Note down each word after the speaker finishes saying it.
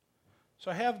So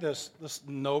I have this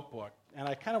notebook, and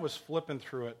I kind of was flipping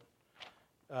through it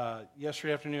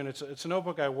yesterday afternoon. It's a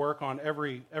notebook I work on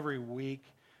every week.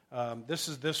 This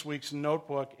is this week's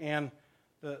notebook, and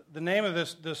the name of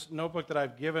this notebook that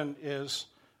I've given is,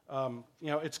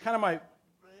 it's kind of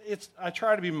I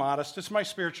try to be modest. It's my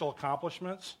spiritual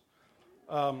accomplishments.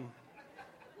 And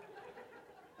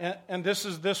this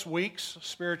is this week's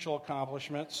spiritual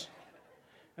accomplishments.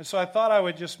 And so I thought I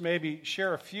would just maybe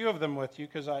share a few of them with you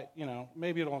because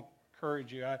maybe it'll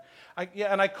encourage you.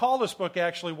 And I call this book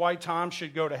actually "Why Tom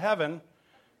Should Go to Heaven,"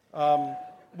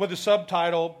 with a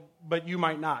subtitle, "But You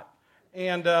Might Not."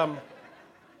 And oh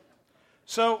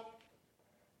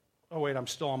wait, I'm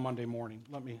still on Monday morning.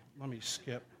 Let me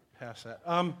skip past that.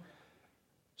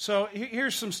 So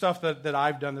here's some stuff that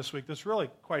I've done this week that's really,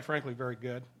 quite frankly, very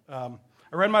good. I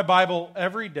read my Bible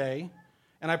every day,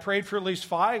 and I prayed for at least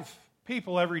 5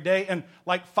 people every day, and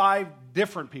like 5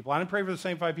 different people. I didn't pray for the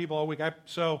same 5 people all week.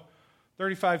 So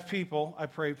 35 people I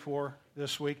prayed for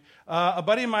this week. A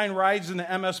buddy of mine rides in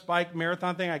the MS Bike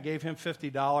Marathon thing. I gave him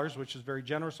 $50, which is very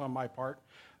generous on my part.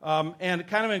 And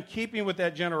kind of in keeping with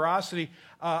that generosity,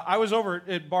 I was over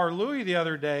at Bar Louie the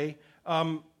other day.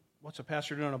 What's a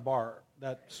pastor doing at a bar?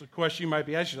 That's a question you might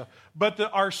be asking yourself. But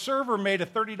our server made a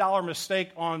 $30 mistake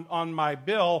on my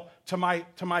bill to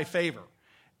my favor.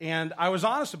 And I was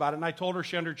honest about it, and I told her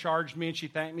she undercharged me, and she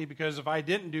thanked me because if I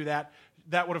didn't do that,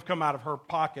 that would have come out of her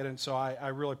pocket, and so I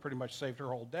really pretty much saved her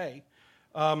whole day.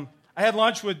 I had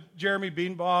lunch with Jeremy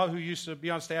Beanbaugh, who used to be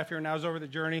on staff here, and now is over the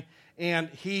Journey, and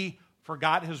he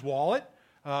forgot his wallet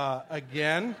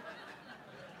again.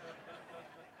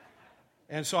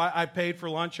 And so I paid for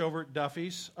lunch over at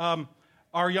Duffy's.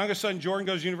 Our youngest son, Jordan,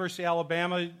 goes to University of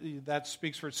Alabama. That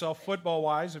speaks for itself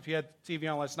football-wise. If you had TV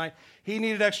on last night, he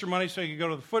needed extra money so he could go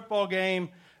to the football game.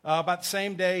 About the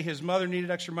same day, his mother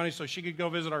needed extra money so she could go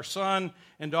visit our son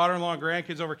and daughter-in-law and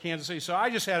grandkids over Kansas City. So I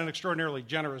just had an extraordinarily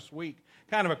generous week,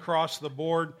 kind of across the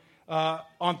board.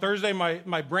 On Thursday,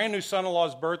 my brand-new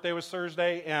son-in-law's birthday was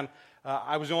Thursday, and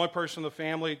I was the only person in the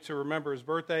family to remember his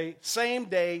birthday. Same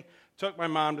day, took my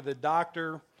mom to the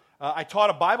doctor. I taught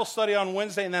a Bible study on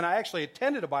Wednesday, and then I actually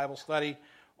attended a Bible study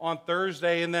on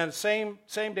Thursday. And then same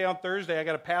day on Thursday, I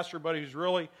got a pastor buddy who's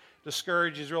really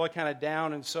discouraged. He's really kind of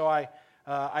down, and so I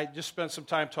just spent some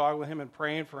time talking with him and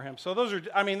praying for him. So those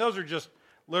are just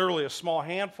literally a small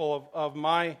handful of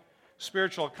my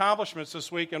spiritual accomplishments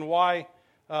this week and why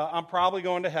I'm probably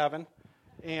going to heaven.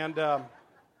 And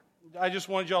I just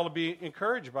wanted y'all to be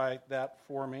encouraged by that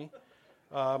for me.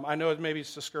 I know maybe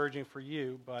it's discouraging for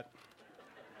you, but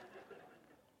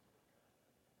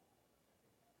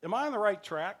am I on the right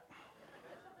track?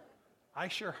 I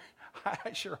sure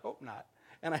hope not,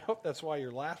 and I hope that's why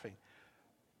you're laughing.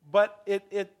 But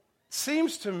it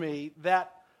seems to me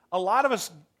that a lot of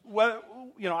us,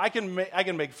 I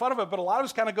can make fun of it, but a lot of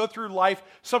us kind of go through life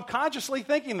subconsciously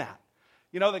thinking that.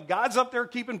 That God's up there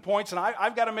keeping points, and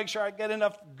I've got to make sure I get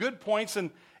enough good points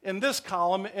in this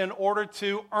column in order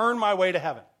to earn my way to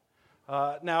heaven.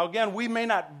 Now, again, we may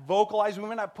not vocalize, we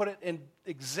may not put it in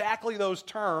exactly those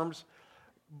terms,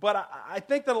 but I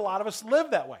think that a lot of us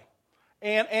live that way.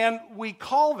 And we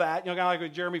call that, kind of like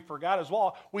what Jeremy forgot as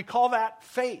well, we call that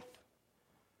faith.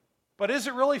 But is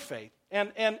it really faith?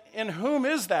 And in whom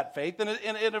is that faith? And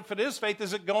if it is faith,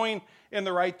 is it going in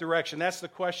the right direction? That's the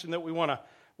question that we want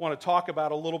to talk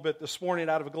about a little bit this morning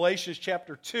out of Galatians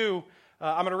chapter 2.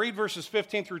 I'm going to read verses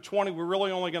 15 through 20. We're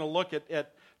really only going to look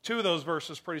at 2 of those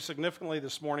verses pretty significantly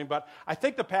this morning, but I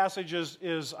think the passage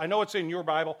is I know it's in your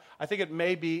Bible. I think it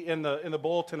may be in the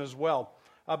bulletin as well.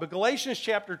 But Galatians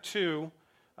chapter 2,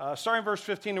 starting verse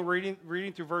 15 and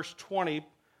reading through verse 20,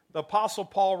 the Apostle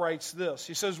Paul writes this.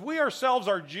 He says, "We ourselves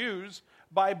are Jews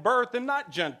by birth and not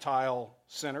Gentile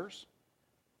sinners.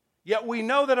 Yet we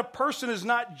know that a person is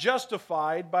not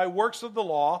justified by works of the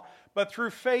law, but through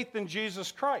faith in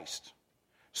Jesus Christ.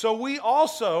 So we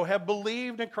also have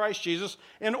believed in Christ Jesus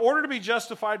in order to be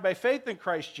justified by faith in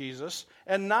Christ Jesus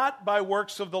and not by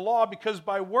works of the law, because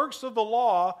by works of the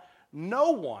law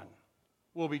no one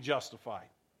will be justified.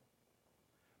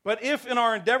 But if in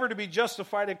our endeavor to be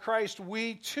justified in Christ,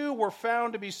 we too were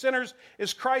found to be sinners,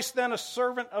 is Christ then a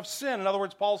servant of sin?" In other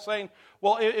words, Paul's saying,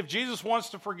 well, if Jesus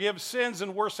wants to forgive sins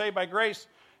and we're saved by grace,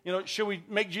 should we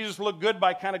make Jesus look good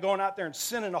by kind of going out there and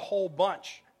sinning a whole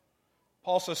bunch?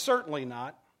 Paul says, certainly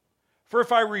not. For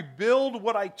if I rebuild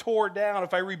what I tore down,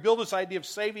 if I rebuild this idea of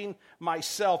saving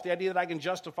myself, the idea that I can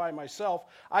justify myself,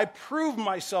 I prove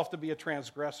myself to be a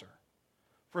transgressor.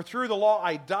 For through the law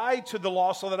I died to the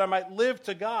law so that I might live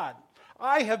to God.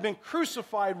 I have been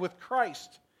crucified with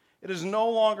Christ. It is no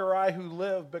longer I who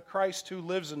live, but Christ who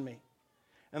lives in me.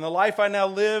 And the life I now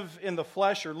live in the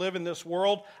flesh, or live in this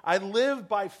world, I live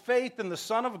by faith in the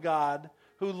Son of God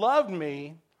who loved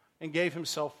me and gave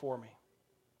himself for me.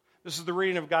 This is the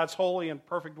reading of God's holy and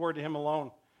perfect word. To him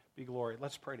alone be glory.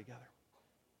 Let's pray together.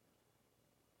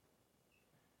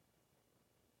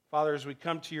 Father, as we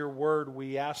come to your word,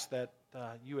 we ask that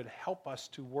you would help us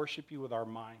to worship you with our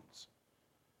minds.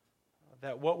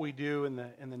 That what we do in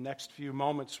the next few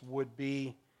moments would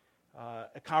be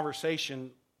a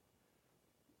conversation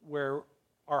where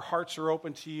our hearts are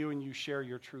open to you and you share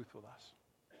your truth with us.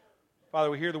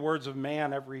 Father, we hear the words of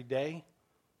man every day.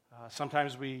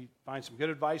 Sometimes we find some good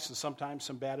advice and sometimes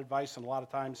some bad advice, and a lot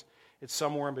of times it's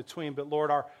somewhere in between. But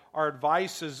Lord, our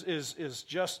advice is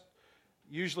just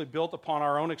usually built upon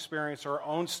our own experience, our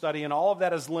own study, and all of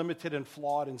that is limited and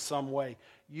flawed in some way.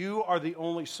 You are the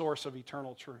only source of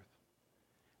eternal truth.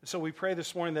 And so we pray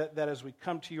this morning that as we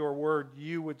come to your word,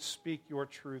 you would speak your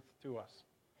truth to us.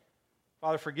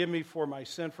 Father, forgive me for my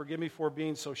sin. Forgive me for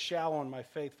being so shallow in my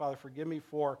faith. Father, forgive me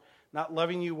for not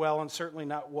loving you well and certainly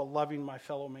not loving my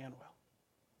fellow man well.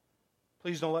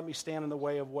 Please don't let me stand in the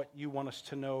way of what you want us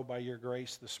to know by your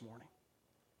grace this morning.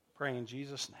 Pray in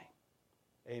Jesus'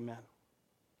 name. Amen.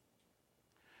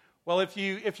 Well, if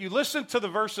you listen to the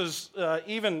verses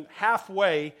even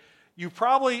halfway, you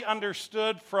probably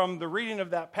understood from the reading of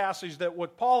that passage that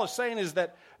what Paul is saying is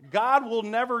that God will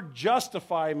never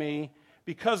justify me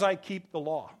because I keep the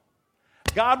law.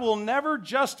 God will never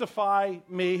justify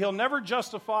me. He'll never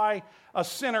justify a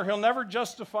sinner. He'll never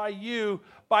justify you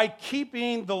by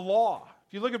keeping the law.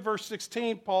 If you look at verse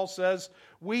 16, Paul says,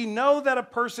 we know that a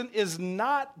person is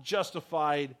not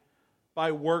justified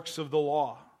by works of the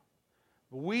law.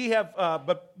 We have,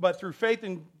 but through faith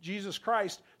in Jesus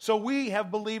Christ. So we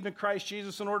have believed in Christ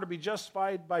Jesus in order to be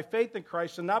justified by faith in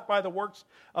Christ and not by the works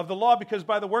of the law, because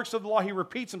by the works of the law, he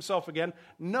repeats himself again,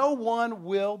 no one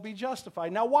will be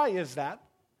justified. Now, why is that?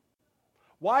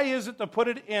 Why is it, to put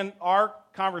it in our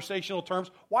conversational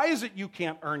terms, why is it you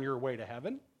can't earn your way to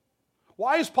heaven?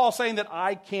 Why is Paul saying that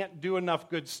I can't do enough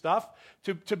good stuff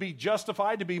to be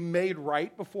justified, to be made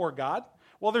right before God?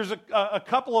 Well, there's a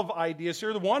couple of ideas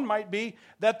here. The one might be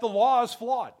that the law is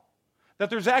flawed, that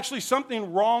there's actually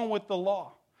something wrong with the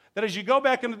law. That as you go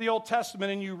back into the Old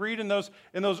Testament and you read in those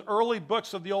early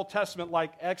books of the Old Testament,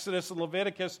 like Exodus and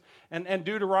Leviticus and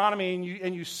Deuteronomy,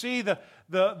 and you see the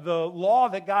law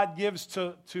that God gives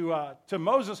to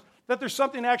Moses, that there's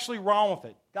something actually wrong with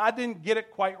it. God didn't get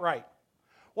it quite right.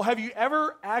 Well, have you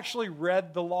ever actually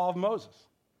read the law of Moses?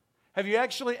 Have you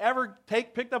actually ever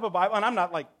picked up a Bible? And I'm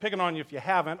not like picking on you if you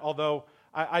haven't, although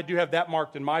I do have that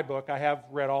marked in my book. I have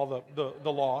read all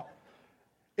the law.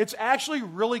 It's actually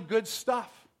really good stuff.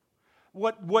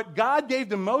 What God gave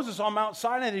to Moses on Mount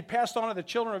Sinai that he passed on to the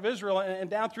children of Israel and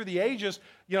down through the ages,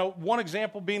 one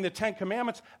example being the Ten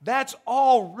Commandments, that's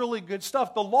all really good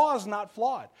stuff. The law is not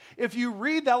flawed. If you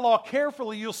read that law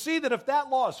carefully, you'll see that if that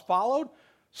law is followed,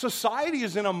 society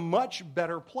is in a much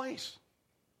better place.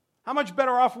 How much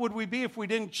better off would we be if we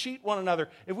didn't cheat one another,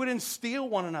 if we didn't steal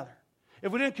one another,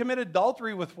 if we didn't commit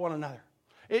adultery with one another,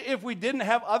 if we didn't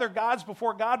have other gods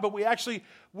before God, but we actually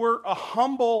were a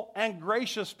humble and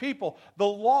gracious people? The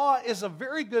law is a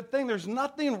very good thing. There's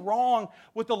nothing wrong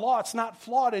with the law. It's not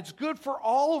flawed. It's good for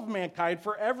all of mankind,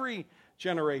 for every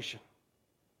generation.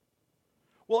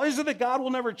 Well, is it that God will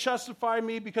never justify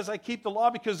me because I keep the law,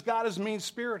 because God is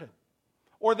mean-spirited,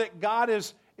 or that God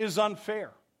is unfair?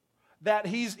 That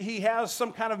he has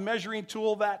some kind of measuring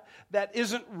tool that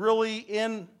isn't really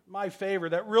in my favor,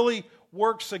 that really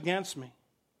works against me?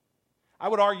 I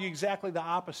would argue exactly the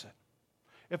opposite.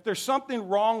 If there's something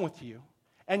wrong with you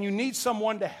and you need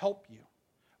someone to help you,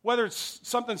 whether it's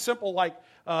something simple like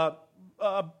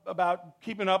about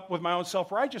keeping up with my own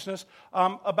self-righteousness,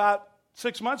 about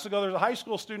 6 months ago, there's a high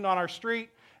school student on our street,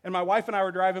 and my wife and I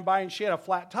were driving by, and she had a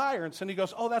flat tire. And Cindy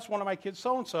goes, oh, that's one of my kids,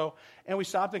 so-and-so. And we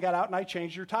stopped and got out, and I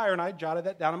changed her tire, and I jotted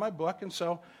that down in my book. And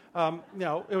so,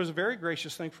 it was a very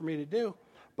gracious thing for me to do.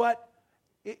 But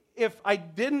if I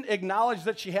didn't acknowledge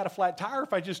that she had a flat tire,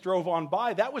 if I just drove on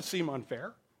by, that would seem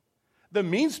unfair. The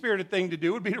mean-spirited thing to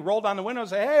do would be to roll down the window and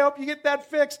say, hey, I hope you get that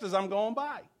fixed as I'm going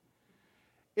by.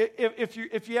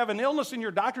 If you have an illness and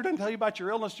your doctor doesn't tell you about your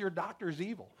illness, your doctor's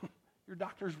evil. Your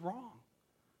doctor's wrong.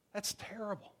 That's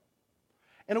terrible.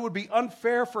 And it would be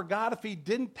unfair for God if he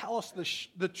didn't tell us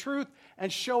the truth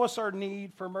and show us our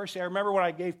need for mercy. I remember when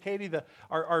I gave Katie,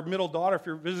 our middle daughter, if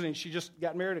you're visiting, she just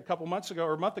got married a couple months ago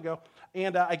or a month ago,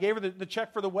 and I gave her the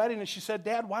check for the wedding, and she said,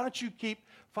 Dad, why don't you keep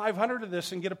 $500 of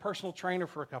this and get a personal trainer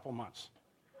for a couple months?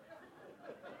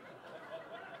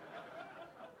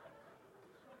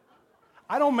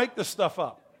 I don't make this stuff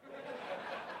up.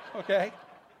 Okay?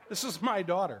 This is my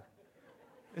daughter.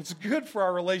 It's good for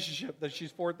our relationship that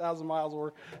she's 4,000 miles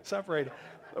or separated.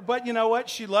 But you know what?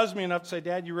 She loves me enough to say,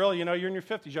 Dad, you're in your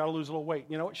 50s. You ought to lose a little weight.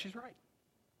 You know what? She's right.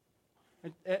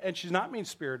 And she's not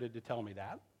mean-spirited to tell me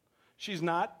that. She's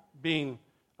not being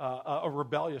a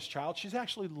rebellious child. She's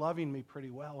actually loving me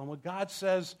pretty well. And when God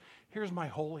says, here's my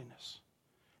holiness,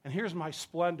 and here's my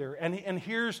splendor, and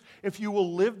here's, if you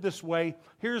will live this way,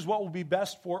 here's what will be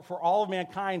best for all of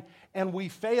mankind, and we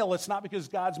fail, it's not because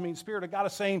God's mean-spirited. God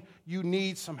is saying, you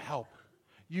need some help.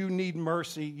 You need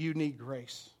mercy. You need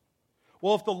grace.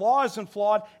 Well, if the law isn't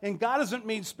flawed and God isn't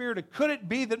mean-spirited, could it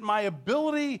be that my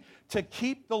ability to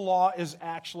keep the law is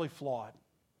actually flawed?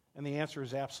 And the answer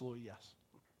is absolutely yes.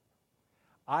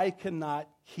 I cannot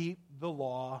keep the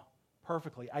law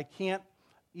perfectly. I can't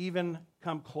even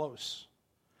come close.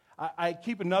 I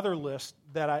keep another list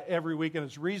that every week, and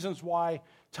it's reasons why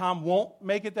Tom won't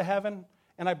make it to heaven.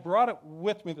 And I brought it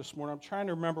with me this morning. I'm trying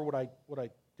to remember what I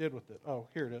did with it. Oh,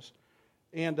 here it is.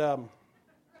 And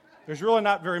there's really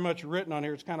not very much written on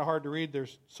here. It's kind of hard to read.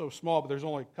 There's so small, but there's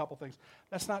only a couple things.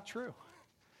 That's not true.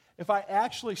 If I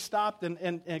actually stopped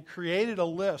and created a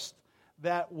list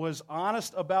that was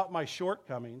honest about my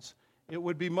shortcomings, it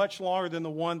would be much longer than the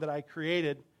one that I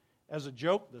created as a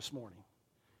joke this morning.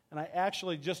 And I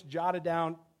actually just jotted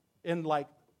down in like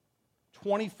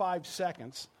 25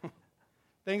 seconds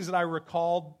things that I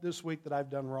recalled this week that I've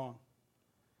done wrong.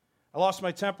 I lost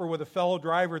my temper with a fellow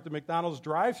driver at the McDonald's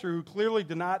drive-thru who clearly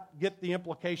did not get the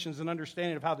implications and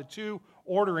understanding of how the two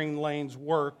ordering lanes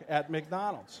work at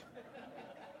McDonald's.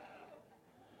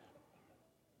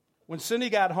 When Cindy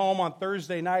got home on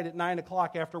Thursday night at 9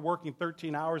 o'clock after working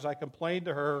 13 hours, I complained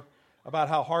to her about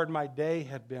how hard my day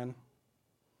had been.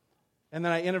 And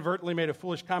then I inadvertently made a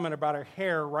foolish comment about her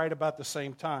hair right about the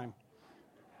same time.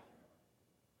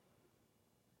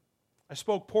 I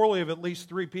spoke poorly of at least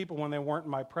 3 people when they weren't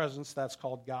in my presence. That's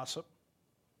called gossip.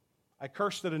 I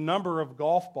cursed at a number of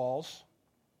golf balls,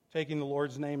 taking the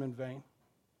Lord's name in vain.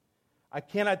 I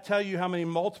cannot tell you how many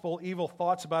multiple evil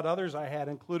thoughts about others I had,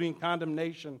 including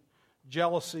condemnation,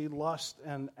 jealousy, lust,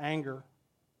 and anger.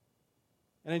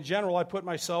 And in general, I put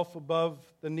myself above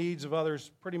the needs of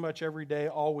others pretty much every day,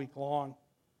 all week long.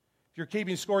 If you're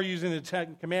keeping score using the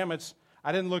 10 Commandments,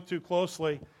 I didn't look too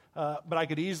closely, but I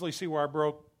could easily see where I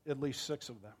broke at least 6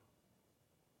 of them.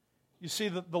 You see,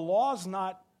 the law is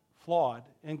not flawed,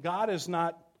 and God is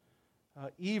not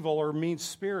evil or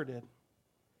mean-spirited.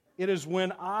 It is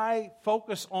when I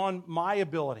focus on my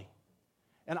ability,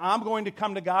 and I'm going to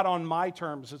come to God on my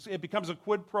terms. It becomes a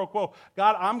quid pro quo.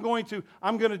 God, I'm going to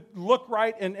look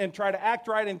right and try to act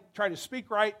right and try to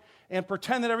speak right and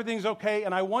pretend that everything's okay,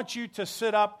 and I want you to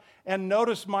sit up and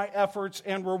notice my efforts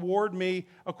and reward me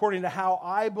according to how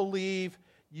I believe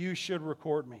you should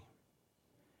record me.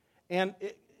 And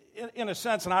in a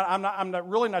sense, and I'm not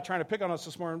really not trying to pick on us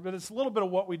this morning, but it's a little bit of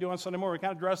what we do on Sunday morning. We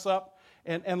kind of dress up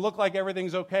and look like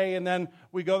everything's okay, and then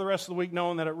we go the rest of the week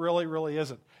knowing that it really, really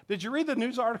isn't. Did you read the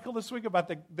news article this week about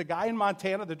the guy in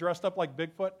Montana that dressed up like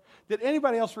Bigfoot? Did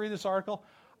anybody else read this article?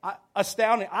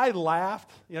 Astounding. I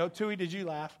laughed. Tui, did you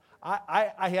laugh?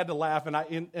 I had to laugh,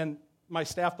 and my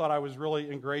staff thought I was really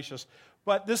ingracious.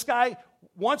 But this guy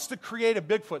wants to create a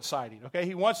Bigfoot sighting, okay?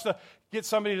 He wants to get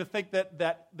somebody to think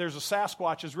that there's a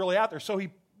Sasquatch is really out there. So he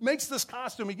makes this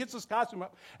costume, he gets this costume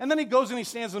up, and then he goes and he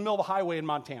stands in the middle of the highway in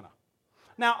Montana.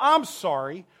 Now, I'm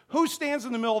sorry, who stands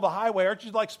in the middle of the highway? Aren't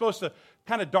you supposed to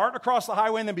kind of dart across the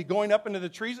highway and then be going up into the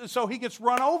trees? And so he gets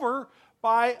run over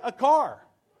by a car.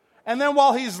 And then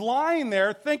while he's lying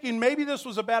there thinking maybe this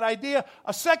was a bad idea,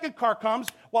 a second car comes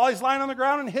while he's lying on the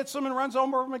ground and hits him and runs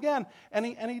over him again. And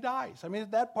he dies. I mean,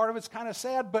 that part of it's kind of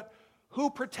sad, but who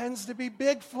pretends to be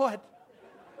Bigfoot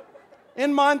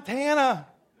in Montana?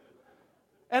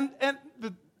 And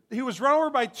he was run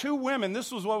over by 2 women.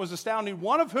 This was what was astounding.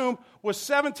 One of whom was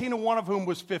 17 and one of whom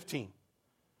was 15.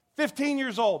 15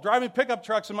 years old, driving pickup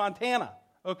trucks in Montana.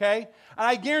 Okay? And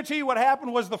I guarantee you what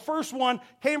happened was the first one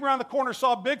came around the corner,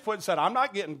 saw Bigfoot, and said, I'm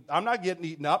not getting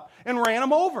eaten up, and ran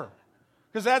him over.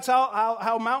 Because that's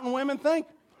how mountain women think.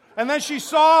 And then she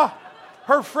saw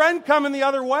her friend coming the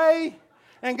other way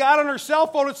and got on her cell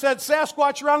phone and said,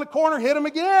 Sasquatch around the corner, hit him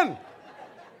again.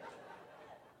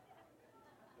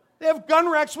 They have gun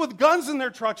wrecks with guns in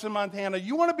their trucks in Montana.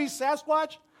 You want to be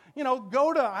Sasquatch?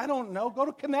 Go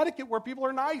to Connecticut where people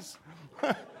are nice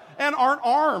and aren't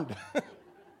armed.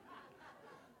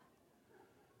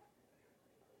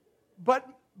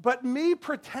 But me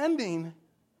pretending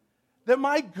that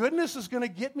my goodness is going to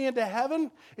get me into heaven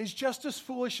is just as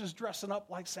foolish as dressing up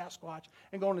like Sasquatch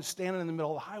and going and standing in the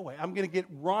middle of the highway. I'm going to get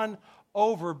run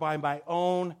over by my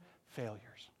own failures.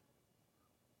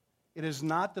 It is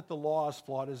not that the law is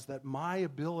flawed, it is that my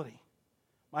ability,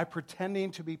 my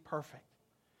pretending to be perfect,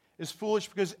 is foolish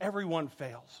because everyone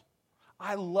fails.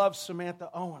 I love Samantha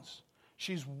Owens.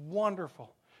 She's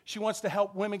wonderful. She wants to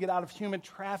help women get out of human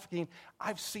trafficking.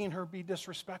 I've seen her be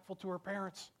disrespectful to her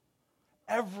parents.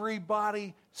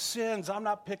 Everybody sins. I'm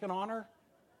not picking on her.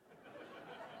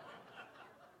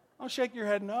 Don't shake your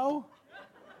head, no.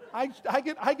 I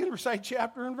can recite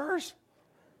chapter and verse.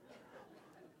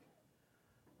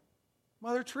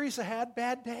 Mother Teresa had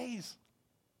bad days.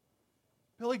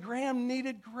 Billy Graham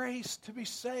needed grace to be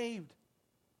saved.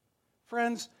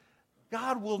 Friends,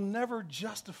 God will never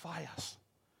justify us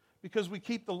because we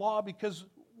keep the law, because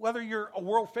whether you're a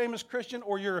world-famous Christian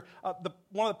or you're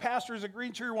one of the pastors at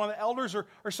Green Tree or one of the elders or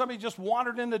somebody just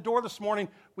wandered in the door this morning,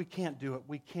 we can't do it.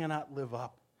 We cannot live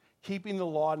up. Keeping the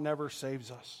law never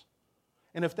saves us.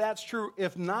 And if that's true,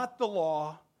 if not the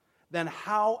law, then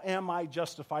how am I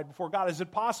justified before God? Is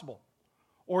it possible?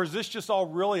 Or is this just all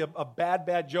really a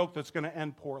bad joke that's going to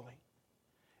end poorly?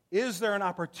 Is there an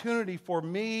opportunity for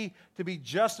me to be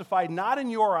justified, not in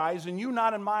your eyes, and you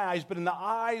not in my eyes, but in the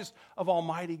eyes of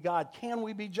Almighty God? Can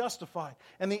we be justified?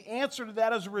 And the answer to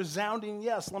that is a resounding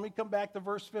yes. Let me come back to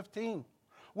verse 15.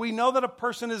 We know that a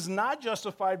person is not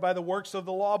justified by the works of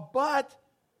the law, but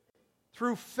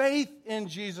through faith in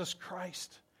Jesus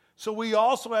Christ. So we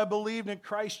also have believed in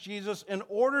Christ Jesus in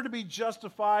order to be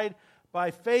justified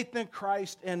by faith in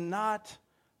Christ and not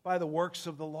by the works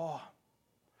of the law.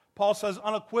 Paul says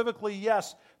unequivocally,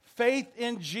 yes, faith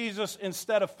in Jesus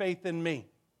instead of faith in me.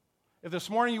 If this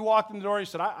morning you walked in the door and you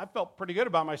said, I felt pretty good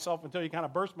about myself until you kind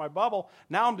of burst my bubble,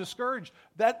 now I'm discouraged.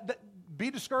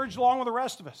 Be discouraged along with the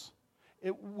rest of us.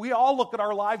 We all look at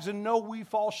our lives and know we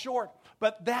fall short.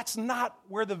 But that's not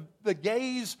where the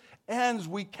gaze ends.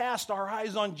 We cast our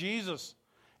eyes on Jesus.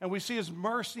 And we see His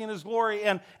mercy and His glory.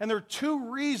 And there are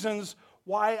two reasons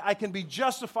why I can be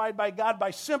justified by God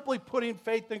by simply putting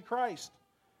faith in Christ.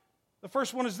 The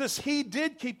first one is this: He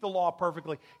did keep the law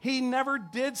perfectly. He never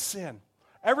did sin.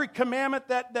 Every commandment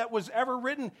that was ever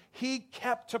written, He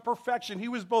kept to perfection. He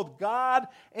was both God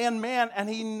and man, and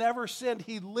He never sinned.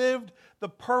 He lived the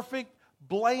perfect,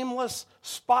 blameless,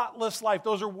 spotless life.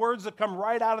 Those are words that come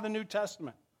right out of the New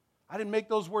Testament. I didn't make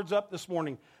those words up this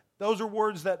morning. Those are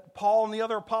words that Paul and the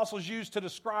other apostles used to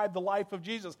describe the life of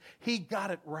Jesus. He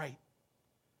got it right.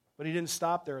 But He didn't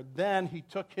stop there. Then He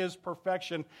took His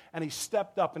perfection and He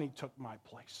stepped up and He took my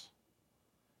place.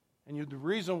 And the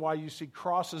reason why you see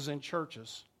crosses in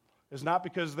churches is not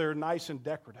because they're nice and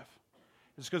decorative.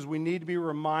 It's because we need to be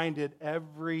reminded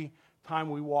every time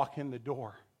we walk in the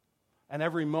door and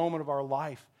every moment of our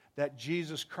life that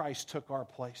Jesus Christ took our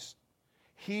place.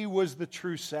 He was the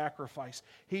true sacrifice.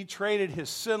 He traded His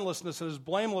sinlessness and His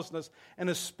blamelessness and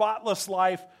His spotless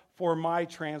life for my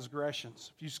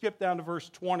transgressions. If you skip down to verse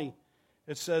 20,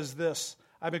 it says this: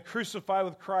 I've been crucified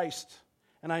with Christ,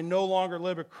 and I no longer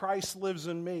live, but Christ lives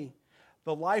in me.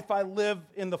 The life I live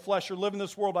in the flesh or live in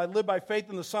this world, I live by faith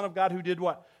in the Son of God who did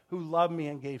what? Who loved me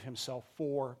and gave Himself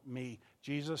for me.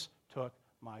 Jesus took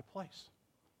my place.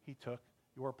 He took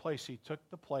your place. He took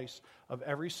the place of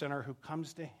every sinner who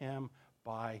comes to Him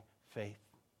by faith.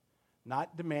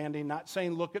 Not demanding, not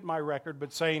saying, look at my record,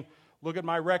 but saying, look at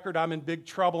my record, I'm in big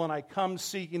trouble, and I come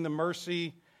seeking the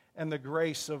mercy and the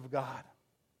grace of God.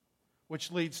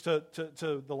 Which leads to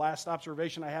the last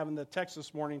observation I have in the text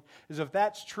this morning, is if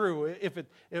that's true,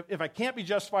 if I can't be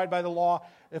justified by the law,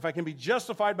 if I can be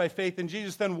justified by faith in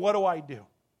Jesus, then what do I do?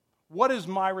 What is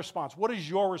my response? What is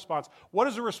your response? What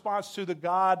is the response to the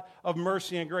God of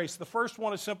mercy and grace? The first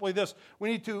one is simply this: we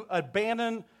need to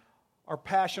abandon our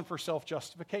passion for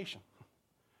self-justification.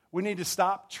 We need to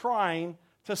stop trying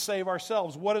to save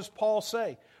ourselves. What does Paul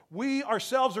say? We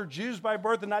ourselves are Jews by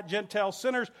birth and not Gentile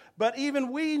sinners, but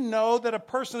even we know that a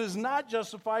person is not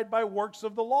justified by works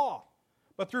of the law,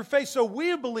 but through faith. So we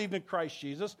have believed in Christ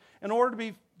Jesus in order to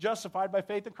be justified by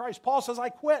faith in Christ. Paul says, I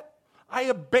quit. I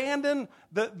abandon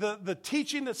the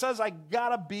teaching that says I got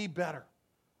to be better.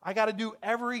 I got to do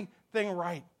everything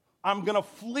right. I'm going to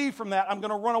flee from that. I'm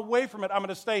going to run away from it. I'm going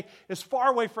to stay as far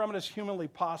away from it as humanly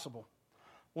possible.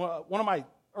 One of my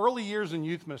early years in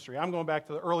youth ministry, I'm going back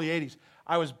to the early 80s,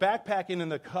 I was backpacking in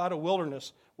the Cahata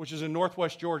Wilderness, which is in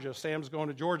northwest Georgia. Sam's going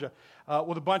to Georgia,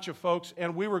 with a bunch of folks,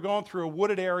 and we were going through a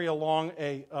wooded area along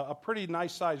a pretty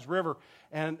nice-sized river,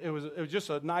 and it was just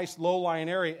a nice low-lying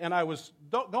area, and I was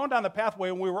going down the pathway,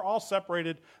 and we were all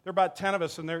separated. There were about 10 of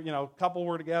us, and there, a couple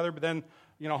were together, but then,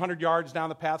 100 yards down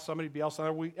the path, somebody else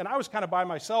on there. And I was kind of by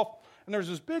myself, and there's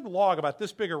this big log about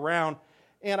this big around,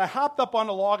 and I hopped up on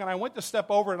the log, and I went to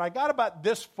step over, and I got about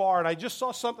this far, and I just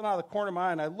saw something out of the corner of my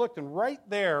eye, and I looked, and right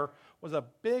there was a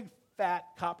big, fat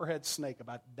copperhead snake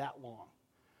about that long.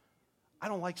 I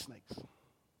don't like snakes.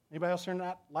 Anybody else here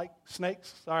not like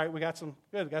snakes? All right, we got some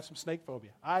snake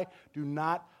phobia. I do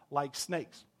not like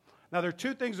snakes. Now, there are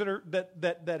two things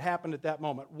that happened at that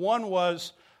moment. One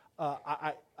was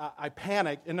I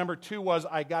panicked, and number two was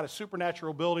I got a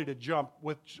supernatural ability to jump,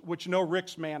 which no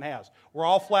Rick's man has. We're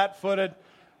all flat-footed.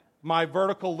 My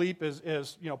vertical leap is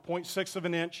 0.6 of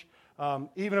an inch.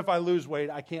 Even if I lose weight,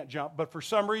 I can't jump. But for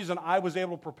some reason, I was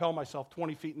able to propel myself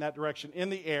 20 feet in that direction in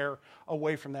the air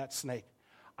away from that snake.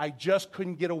 I just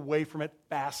couldn't get away from it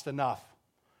fast enough.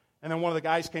 And then one of the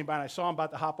guys came by, and I saw him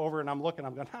about to hop over, and I'm going,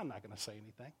 I'm not going to say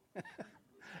anything.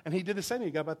 And he did the same thing.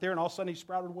 He got about there, and all of a sudden he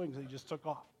sprouted wings, and he just took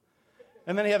off.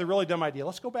 And then he had the really dumb idea,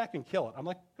 let's go back and kill it. I'm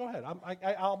like, go ahead.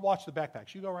 I'll watch the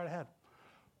backpacks. You go right ahead.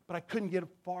 But I couldn't get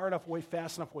far enough away,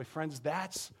 fast enough away. Friends,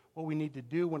 that's what we need to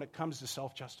do when it comes to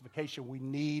self-justification. We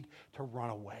need to run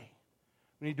away.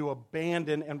 We need to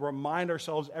abandon and remind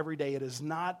ourselves every day it is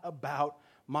not about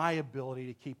my ability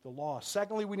to keep the law.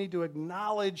 Secondly, we need to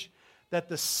acknowledge that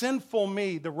the sinful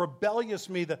me, the rebellious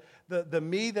me, the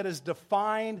me that is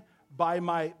defined by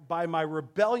my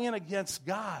rebellion against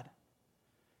God,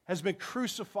 has been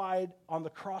crucified on the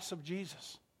cross of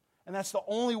Jesus. And that's the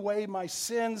only way my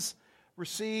sins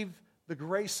receive the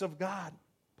grace of God.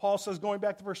 Paul says, going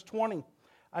back to verse 20,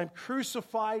 I'm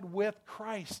crucified with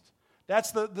Christ.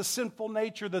 That's the sinful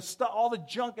nature, all the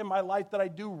junk in my life that I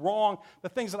do wrong, the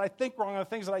things that I think wrong, the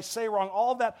things that I say wrong,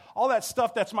 all that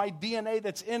stuff that's my DNA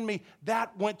that's in me,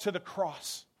 that went to the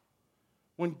cross.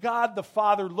 When God the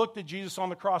Father looked at Jesus on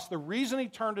the cross, the reason he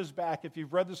turned his back, if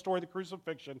you've read the story of the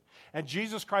crucifixion, and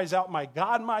Jesus cries out, my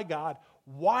God,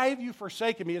 why have you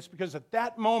forsaken me? It's because at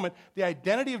that moment, the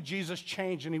identity of Jesus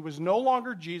changed, and he was no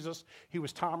longer Jesus, he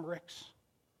was Tom Ricks.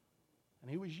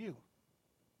 And he was you.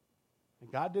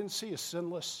 And God didn't see a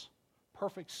sinless,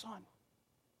 perfect son.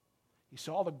 He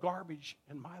saw the garbage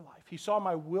in my life. He saw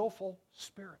my willful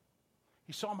spirit.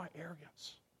 He saw my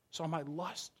arrogance, saw my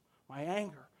lust, my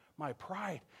anger, my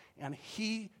pride. And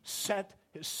he sent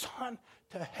his son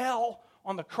to hell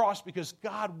on the cross because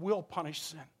God will punish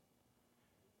sin.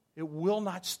 It will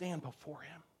not stand before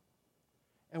him.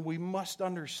 And we must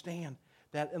understand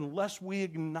that unless we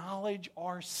acknowledge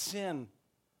our sin,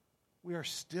 we are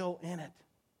still in it.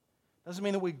 Doesn't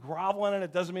mean that we grovel in it.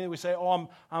 It doesn't mean that we say, oh,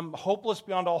 I'm hopeless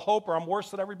beyond all hope, or I'm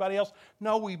worse than everybody else.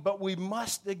 No, but we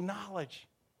must acknowledge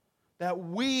that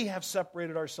we have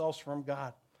separated ourselves from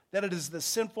God, that it is the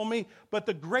sinful me. But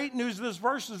the great news of this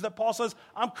verse is that Paul says,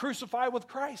 I'm crucified with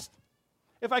Christ.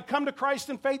 If I come to Christ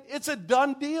in faith, it's a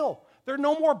done deal. There are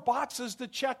no more boxes to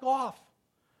check off,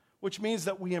 which means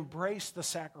that we embrace the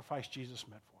sacrifice Jesus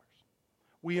made for us.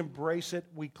 We embrace it.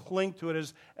 We cling to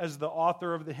it as the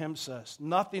author of the hymn says.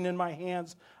 Nothing in my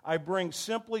hands I bring,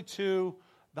 simply to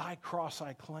thy cross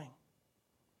I cling.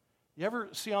 You ever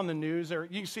see on the news, or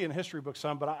you can see in history books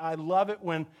some, but I love it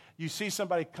when you see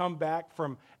somebody come back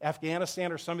from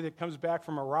Afghanistan or somebody that comes back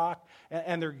from Iraq,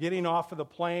 and they're getting off of the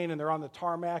plane and they're on the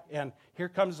tarmac, and here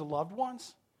comes the loved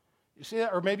ones. You see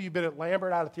that? Or maybe you've been at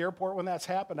Lambert out at the airport when that's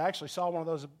happened. I actually saw one of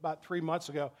those about 3 months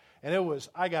ago, and it was,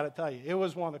 I got to tell you, it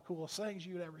was one of the coolest things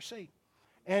you'd ever see.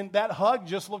 And that hug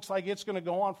just looks like it's going to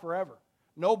go on forever.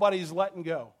 Nobody's letting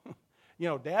go.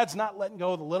 Dad's not letting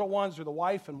go of the little ones, or the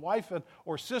wife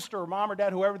or sister or mom or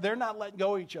dad, whoever. They're not letting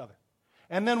go of each other.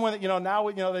 And then when now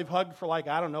they've hugged for like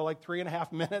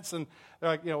 3.5 minutes, and they're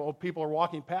like, people are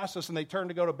walking past us, and they turn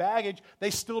to go to baggage.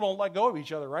 They still don't let go of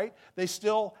each other, right? They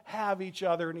still have each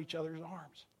other in each other's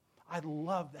arms. I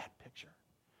love that picture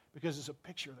because it's a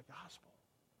picture of the gospel.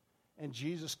 And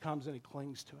Jesus comes and he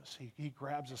clings to us. He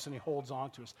grabs us and he holds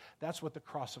on to us. That's what the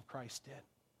cross of Christ did.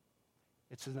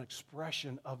 It's an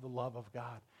expression of the love of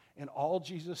God. And all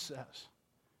Jesus says is,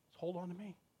 hold on to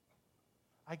me.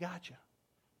 I got you.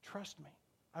 Trust me.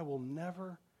 I will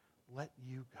never let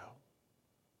you go.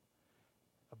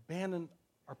 Abandon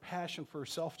our passion for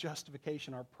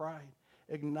self-justification, our pride.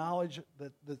 Acknowledge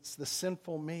that it's the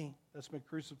sinful me that's been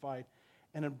crucified,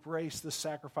 and embrace the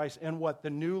sacrifice and the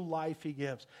new life he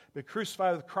gives. But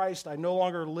crucified with Christ, I no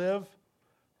longer live,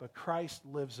 but Christ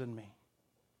lives in me.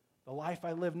 The life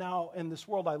I live now in this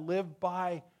world, I live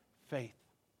by faith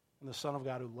in the Son of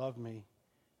God who loved me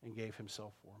and gave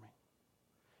himself for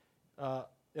me.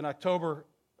 In October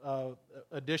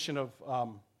edition of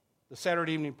the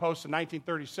Saturday Evening Post in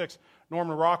 1936,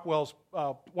 Norman Rockwell's,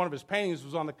 one of his paintings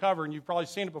was on the cover, and you've probably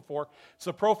seen it before. It's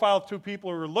a profile of two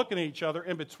people who are looking at each other.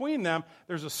 In between them,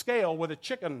 there's a scale with a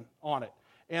chicken on it.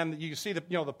 And you can see the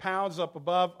pounds up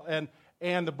above,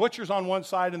 and the butcher's on one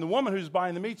side, and the woman who's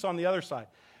buying the meat's on the other side.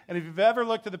 And if you've ever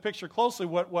looked at the picture closely,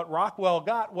 what Rockwell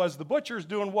got was the butcher's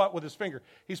doing what with his finger?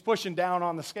 He's pushing down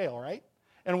on the scale, right?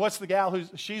 And what's the gal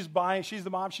she's the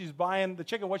mom, she's buying the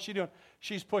chicken. What's she doing?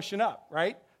 She's pushing up,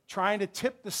 right? Trying to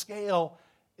tip the scale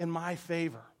in my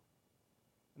favor.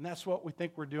 And that's what we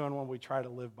think we're doing when we try to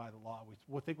live by the law.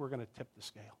 We think we're going to tip the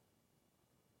scale.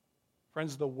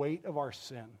 Friends, the weight of our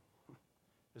sin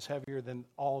is heavier than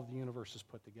all of the universe is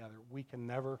put together. We can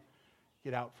never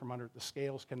get out from under it. The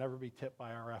scales can never be tipped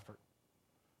by our effort.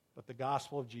 But the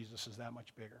gospel of Jesus is that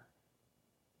much bigger.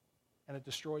 And it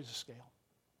destroys the scale.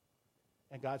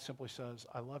 And God simply says,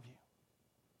 I love you.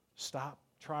 Stop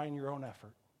trying your own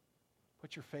effort.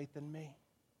 Put your faith in me.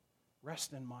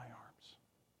 Rest in my arms.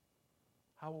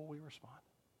 How will we respond?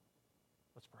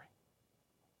 Let's pray.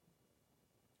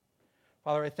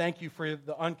 Father, I thank you for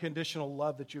the unconditional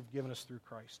love that you've given us through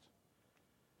Christ.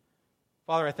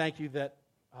 Father, I thank you that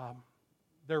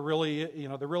there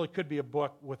really could be a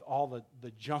book with all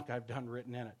the junk I've done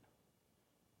written in it.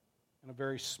 And a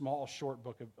very small, short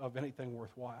book of anything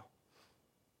worthwhile.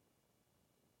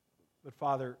 But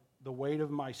Father, the weight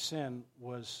of my sin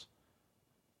was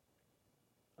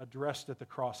addressed at the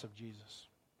cross of Jesus.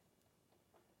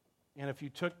 And if you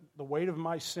took the weight of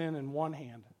my sin in one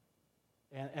hand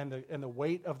and the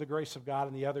weight of the grace of God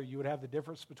in the other, you would have the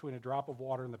difference between a drop of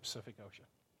water in the Pacific Ocean.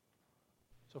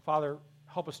 So Father,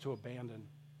 help us to abandon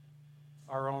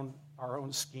our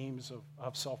own schemes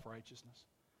of self-righteousness.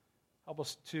 Help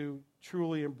us to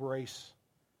truly embrace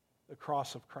the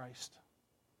cross of Christ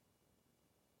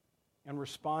and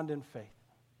respond in faith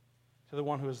to the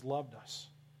one who has loved us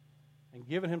and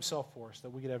given himself for us that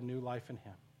we could have new life in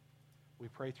him. We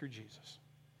pray through Jesus.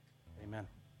 Amen.